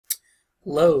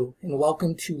Hello, and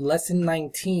welcome to Lesson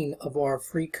 19 of our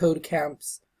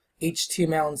freeCodeCamp's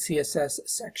HTML and CSS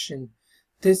section.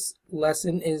 This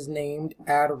lesson is named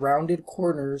Add Rounded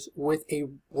Corners with a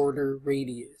Border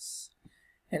Radius.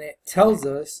 And it tells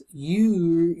us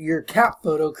your cat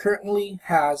photo currently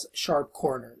has sharp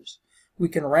corners. We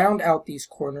can round out these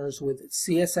corners with a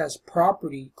CSS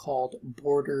property called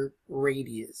Border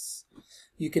Radius.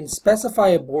 You can specify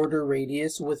a border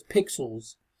radius with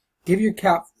pixels. Give your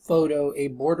cat photo a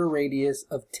border radius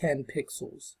of 10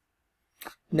 pixels.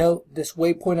 Note, this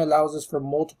waypoint allows us for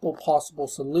multiple possible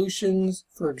solutions.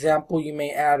 For example, you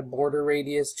may add a border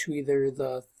radius to either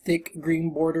the thick green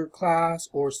border class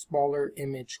or smaller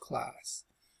image class.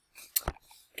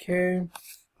 Okay.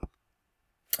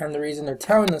 And the reason they're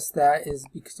telling us that is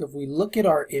because if we look at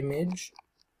our image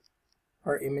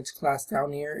class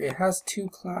down here, it has two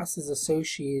classes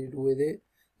associated with it,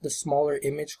 the smaller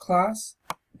image class,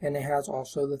 and it has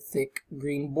also the thick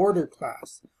green border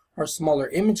class. Our smaller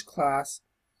image class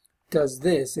does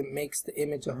this. It makes the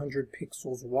image 100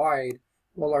 pixels wide,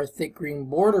 while our thick green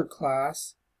border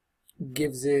class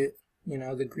gives it,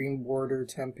 the green border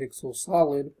 10 pixels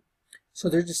solid. So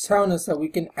they're just telling us that we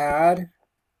can add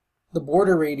the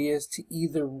border radius to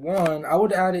either one. I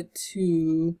would add it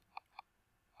to,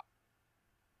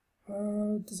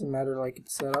 it doesn't matter like it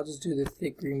said, I'll just do the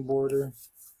thick green border.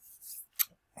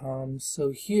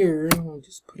 So here we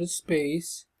just put a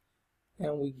space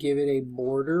and we give it a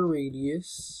border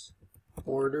radius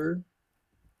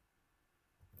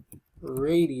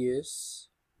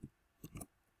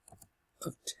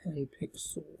of 10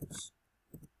 pixels.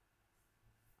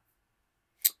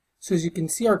 So as you can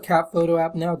see, our cat photo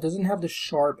app now doesn't have the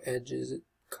sharp edges. It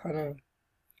kind of,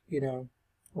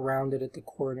 rounded at the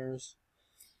corners.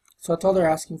 So that's all they're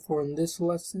asking for in this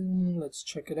lesson. Let's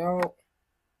check it out.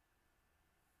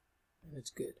 It's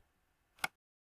good.